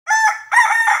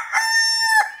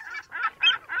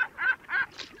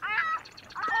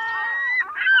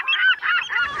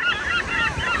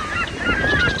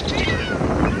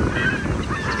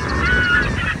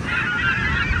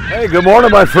Hey, good morning,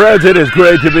 my friends. It is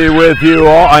great to be with you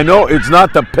all. I know it's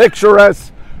not the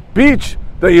picturesque beach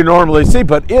that you normally see,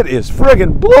 but it is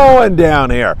friggin' blowing down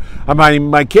here. I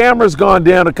mean, my camera's gone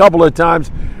down a couple of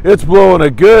times. It's blowing a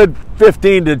good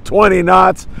 15 to 20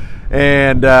 knots,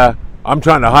 and I'm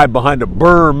trying to hide behind a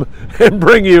berm and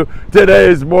bring you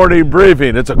today's morning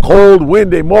briefing. It's a cold,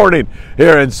 windy morning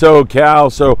here in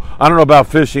SoCal, so I don't know about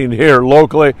fishing here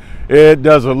locally. It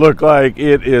doesn't look like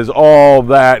it is all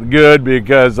that good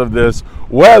because of this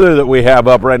weather that we have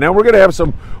up right now. We're going to have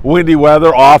some windy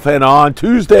weather off and on.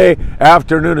 Tuesday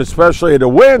afternoon, especially into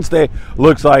Wednesday,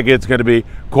 looks like it's going to be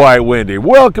quite windy.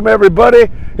 Welcome, everybody.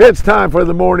 It's time for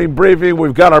the morning briefing.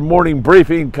 We've got our morning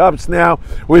briefing cups now.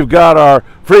 We've got our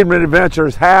Freedman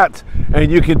Adventures hats, and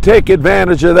you can take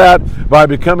advantage of that by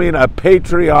becoming a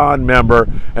Patreon member,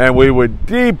 and we would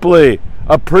deeply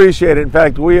appreciate it. In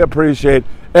fact, we appreciate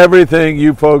everything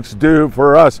you folks do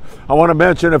for us. I want to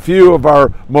mention a few of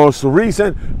our most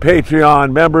recent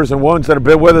Patreon members and ones that have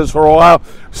been with us for a while.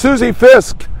 Susie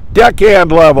Fisk, deckhand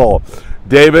level.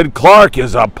 David Clark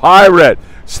is a pirate.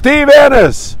 Steve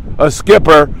Ennis, a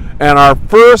skipper. And our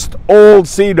first old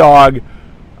sea dog,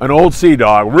 an old sea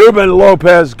dog, Ruben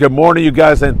Lopez. Good morning, you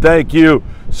guys, and thank you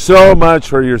so much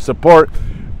for your support.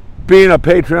 Being a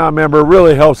Patreon member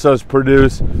really helps us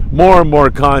produce more and more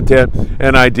content,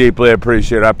 and I deeply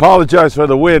appreciate it. I apologize for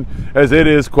the wind, as it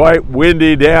is quite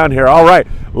windy down here. All right,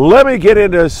 let me get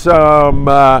into some,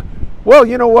 well,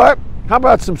 you know what? How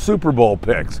about some Super Bowl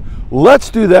picks? Let's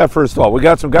do that first of all. We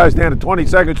got some guys down at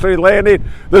 22nd Street Landing.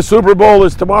 The Super Bowl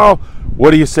is tomorrow.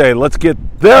 What do you say? Let's get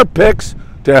their picks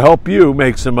to help you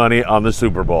make some money on the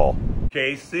Super Bowl.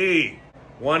 KC.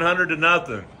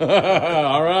 100-0.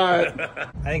 All right. I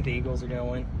think the Eagles are going to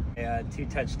win. Yeah, 2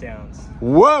 touchdowns.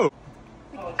 Whoa.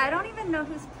 I don't even know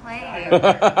who's playing.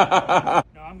 No,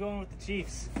 I'm going with the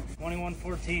Chiefs.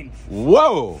 21-14.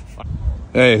 Whoa.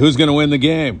 Hey, who's going to win the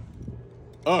game?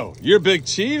 Oh, you're a big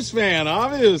Chiefs fan,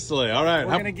 obviously. All right.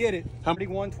 We're going to get it.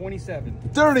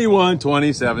 31-27.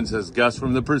 31-27, says Gus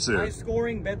from The Pursuit. High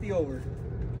scoring, bet the over.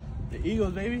 The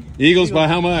Eagles, baby. Eagles by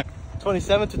how much?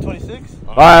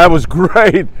 27-26. That was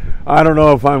great. I don't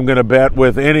know if I'm going to bet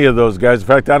with any of those guys. In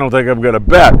fact, I don't think I'm going to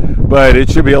bet, but it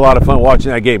should be a lot of fun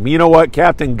watching that game. You know what?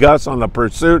 Captain Gus on The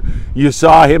Pursuit, you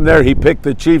saw him there. He picked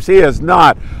the Chiefs. He is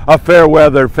not a fair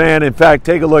weather fan. In fact,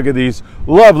 take a look at these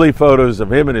lovely photos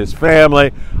of him and his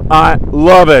family. I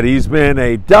love it. He's been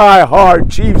a die-hard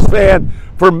Chiefs fan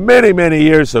for many, many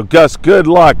years. So, Gus, good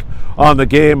luck on the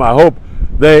game. I hope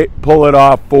they pull it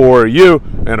off for you.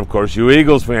 And, of course, you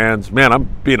Eagles fans. Man, I'm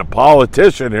being a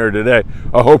politician here today.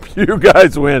 I hope you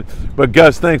guys win. But,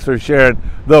 Gus, thanks for sharing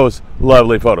those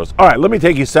lovely photos. All right, let me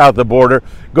take you south of the border.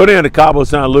 Go down to Cabo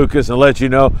San Lucas and let you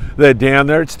know that down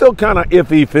there it's still kind of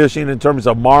iffy fishing in terms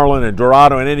of marlin and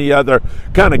dorado and any other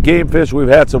kind of game fish. We've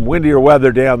had some windier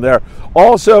weather down there.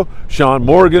 Also, Sean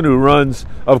Morgan, who runs,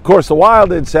 of course, the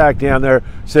Wild and Sack down there,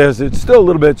 says it's still a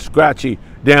little bit scratchy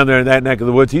down there in that neck of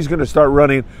the woods. He's going to start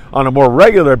running on a more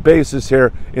regular basis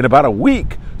here in about a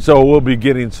week. So we'll be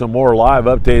getting some more live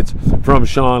updates from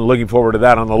Sean. Looking forward to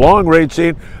that. On the long range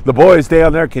scene, the boys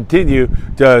down there continue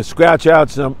to scratch out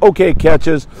some okay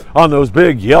catches on those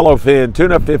big yellowfin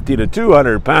tuna, 50 to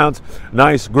 200 pounds.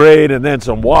 Nice grade, and then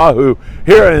some wahoo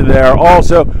here and there.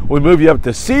 Also, we move you up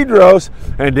to Cedros,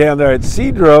 and down there at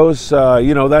Cedros,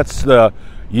 you know, that's the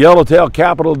yellowtail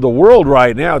capital of the world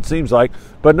right now, it seems like,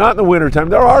 but not in the wintertime.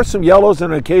 There are some yellows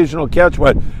and an occasional catch,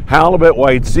 but halibut,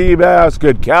 white sea bass,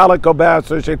 good calico bass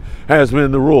fishing has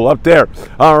been the rule up there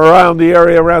around the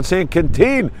area around San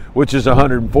Quintin, which is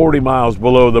 140 miles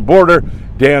below the border.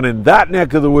 Down in that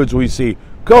neck of the woods, we see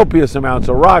copious amounts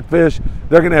of rockfish.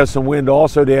 They're going to have some wind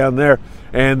also down there,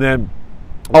 and then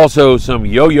also some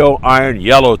yo-yo iron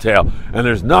yellowtail. And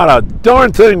there's not a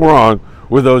darn thing wrong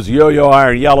with those yo-yo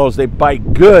iron yellows. They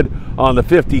bite good on the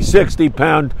 50, 60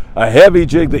 pound, a heavy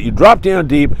jig that you drop down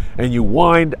deep and you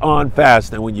wind on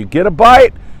fast. And when you get a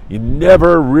bite, you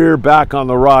never rear back on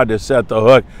the rod to set the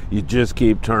hook. You just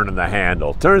keep turning the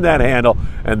handle. Turn that handle,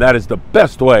 and that is the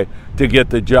best way to get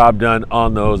the job done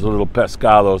on those little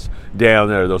pescados down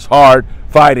there, those hard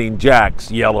fighting jacks,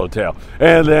 yellowtail.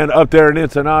 And then up there in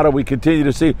Ensenada, we continue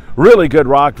to see really good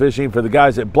rock fishing for the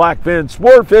guys at Blackfin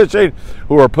Sport Fishing,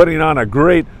 who are putting on a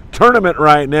great tournament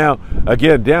right now.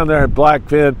 Again, down there at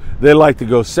Blackfin, they like to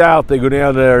go south. They go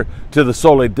down there to the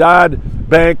Soledad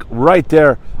Bank right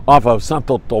there off of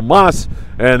Santo Tomas,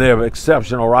 and they have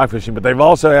exceptional rock fishing, but they've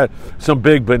also had some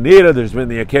big bonita. There's been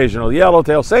the occasional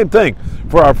yellowtail. Same thing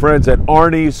for our friends at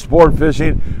Arnie's Sport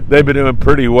Fishing. They've been doing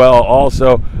pretty well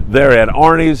also there at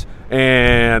Arnie's.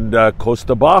 and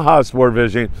Costa Baja Sport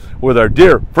Fishing with our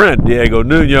dear friend Diego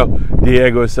Nuno.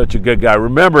 Diego is such a good guy.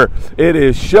 Remember, it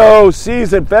is show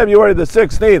season, February the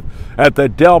 16th at the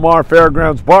Del Mar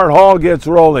Fairgrounds. Bart Hall gets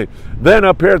rolling. Then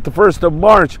up here at the 1st of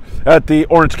March at the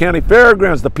Orange County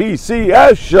Fairgrounds, the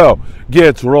PCS show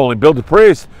gets rolling. Bill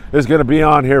DePriest is going to be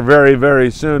on here very,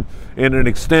 very soon in an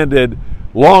extended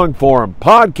long-form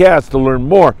podcast to learn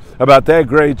more about that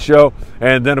great show.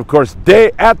 And then, of course,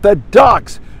 Day at the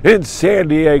Docks in San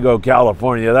Diego,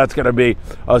 California. That's going to be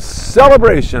a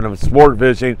celebration of sport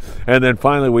fishing. And then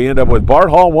finally, we end up with Bart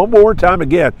Hall one more time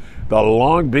again, the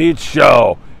Long Beach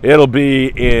show. It'll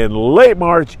be in late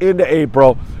March into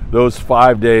April. Those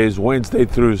 5 days, Wednesday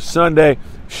through Sunday,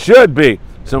 should be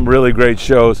some really great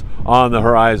shows on the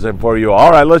horizon for you.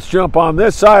 All right, let's jump on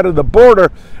this side of the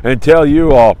border and tell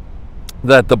you all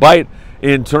that the bite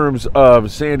in terms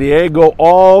of San Diego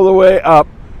all the way up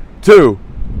to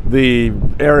the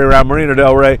area around Marina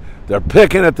Del Rey, they're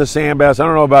picking at the sand bass. I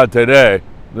don't know about today.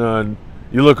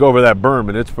 You look over that berm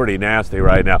and it's pretty nasty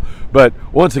right now. But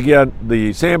once again,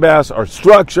 the sand bass are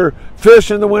structure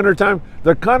fish in the wintertime.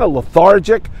 They're kind of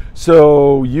lethargic,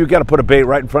 so you got to put a bait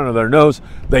right in front of their nose.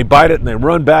 They bite it and they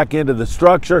run back into the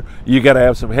structure. You got to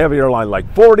have some heavier line,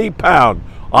 like 40-pound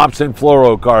Opsin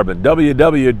fluorocarbon.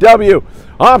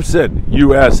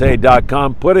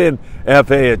 www.opsinusa.com. Put in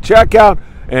FA at checkout,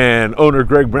 and owner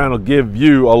Greg Brown will give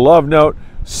you a love note,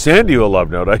 send you a love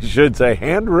note, I should say,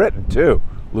 handwritten too.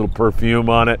 A little perfume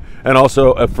on it, and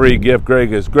also a free gift.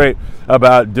 Greg is great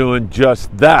about doing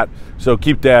just that, so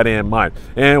keep that in mind.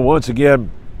 And once again,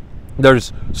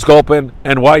 there's sculpin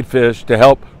and whitefish to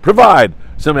help provide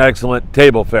some excellent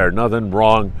table fare. Nothing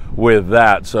wrong with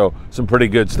that, so some pretty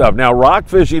good stuff. Now, rock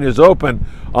fishing is open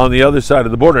on the other side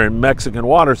of the border in Mexican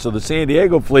water, so the San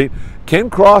Diego fleet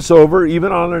can cross over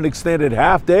even on an extended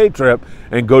half-day trip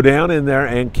and go down in there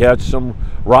and catch some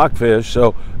rockfish,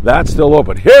 so that's still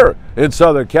open. Here in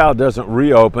Southern Cal, it doesn't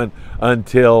reopen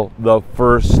until the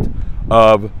 1st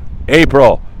of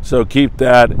April, so keep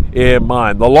that in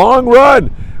mind. The long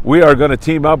run, we are going to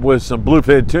team up with some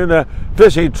bluefin tuna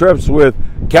fishing trips with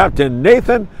Captain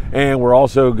Nathan, and we're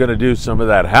also going to do some of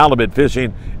that halibut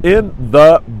fishing in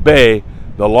the bay.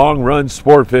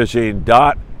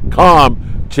 TheLongRunSportFishing.com.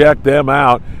 Check them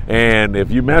out, and if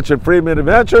you mention Freedman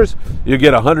Adventures, you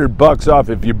get $100 off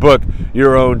if you book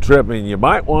your own trip, and you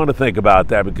might want to think about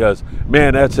that because,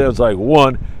 man, that sounds like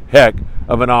one heck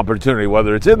of an opportunity,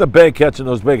 whether it's in the bay catching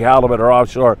those big halibut or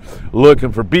offshore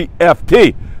looking for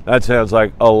BFT. That sounds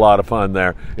like a lot of fun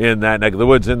there in that neck of the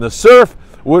woods. In the surf,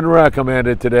 wouldn't recommend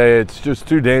it today. It's just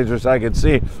too dangerous. I can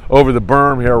see over the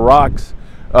berm here, rocks,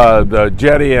 the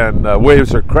jetty and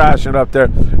waves are crashing up there.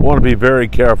 Want to be very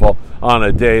careful on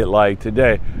a day like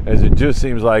today, as it just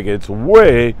seems like it's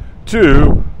way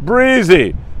too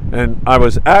breezy. And I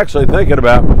was actually thinking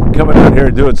about coming out here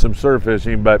and doing some surf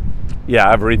fishing, but yeah,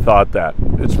 I've rethought that.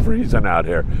 It's freezing out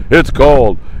here. It's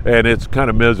cold, and it's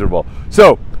kind of miserable.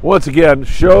 So, once again,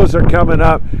 shows are coming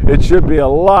up. It should be a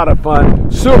lot of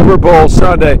fun. Super Bowl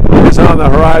Sunday is on the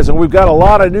horizon. We've got a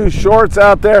lot of new shorts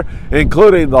out there,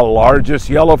 including the largest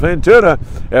yellowfin tuna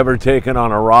ever taken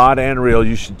on a rod and reel.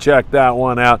 You should check that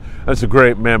one out. That's a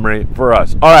great memory for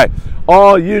us. All right,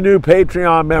 all you new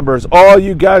Patreon members, all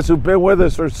you guys who've been with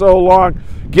us for so long,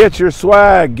 get your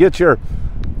swag, get your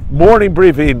morning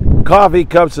briefing coffee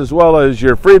cups, as well as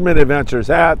your Freedman Adventures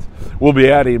hats. We'll be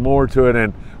adding more to it,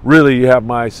 and really, you have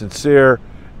my sincere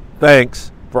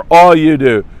thanks for all you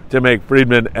do to make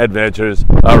Freedman Adventures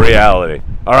a reality.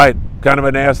 All right, kind of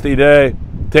a nasty day.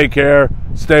 Take care,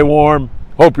 stay warm.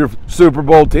 Hope your Super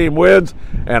Bowl team wins,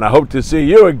 and I hope to see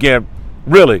you again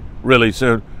really, really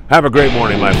soon. Have a great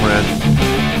morning, my friends.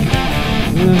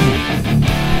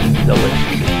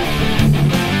 Delicious.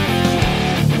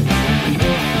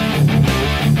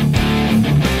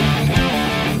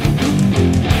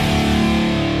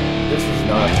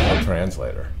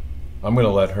 Translator. I'm going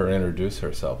to let her introduce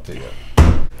herself to you.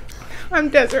 I'm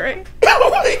Desiree. Oh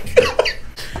my God.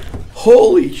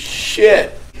 Holy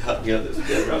shit. Yeah, this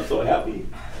is I'm so happy.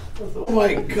 Oh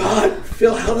my God.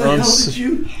 Phil, how the hell did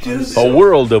you do this? A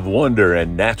world of wonder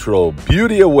and natural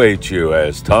beauty awaits you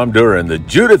as Tom Duran, the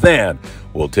Judith Ann,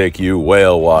 will take you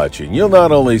whale watching. You'll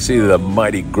not only see the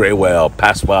mighty gray whale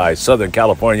pass by Southern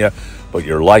California, but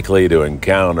you're likely to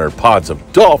encounter pods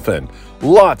of dolphin,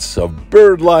 lots of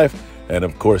bird life, and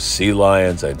of course sea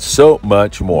lions, and so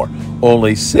much more.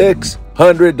 Only $600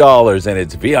 $100, and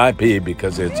it's VIP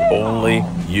because it's only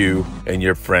you and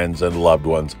your friends and loved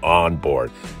ones on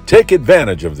board. Take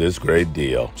advantage of this great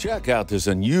deal. Check out this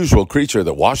unusual creature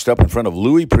that washed up in front of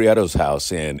Louis Prieto's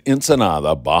house in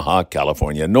Ensenada, Baja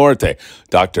California Norte.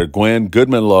 Dr. Gwen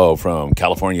Goodman-Lowe from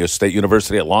California State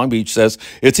University at Long Beach says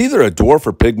it's either a dwarf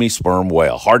or pygmy sperm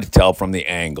whale. Hard to tell from the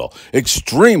angle.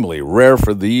 Extremely rare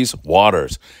for these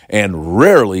waters and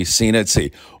rarely seen at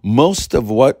sea. Most of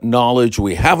what knowledge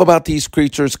we have about these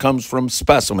creatures comes from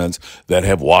specimens that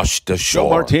have washed ashore.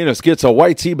 Martinez gets a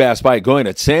white sea bass bite going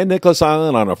at San Nicolas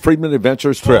Island on a Friedman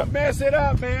Adventures trip. Don't mess it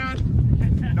up,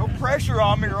 man. No pressure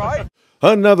on me, right?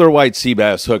 Another white sea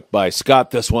bass hooked by Scott.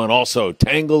 This one also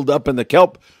tangled up in the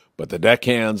kelp, but the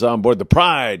deckhands on board the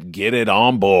Pride get it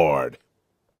on board.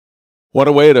 What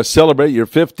a way to celebrate your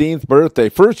 15th birthday.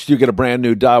 First, you get a brand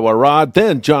new Daiwa rod,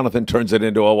 then Jonathan turns it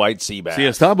into a white sea bass. Si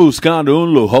está buscando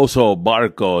un lujoso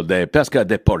barco de pesca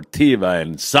deportiva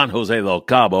en San José del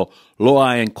Cabo, lo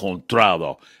ha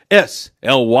encontrado. Es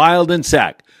el Wild and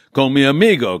Sack, con mi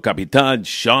amigo Capitán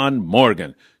Sean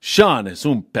Morgan. Sean es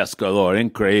un pescador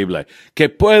increíble que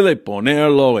puede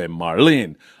ponerlo en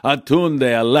marlin, atún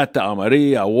de aleta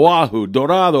amarilla, wahoo,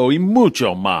 dorado y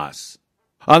mucho más.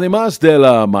 Además de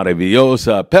la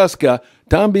maravillosa pesca,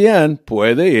 también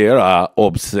puede ir a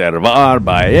observar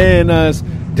ballenas,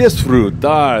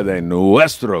 disfrutar de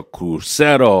nuestro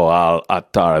crucero al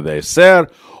atardecer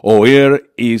o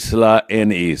ir isla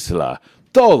en isla.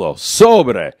 Todo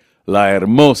sobre la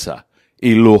hermosa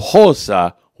y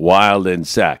lujosa Wild and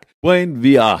Sack. Buen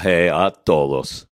viaje a todos.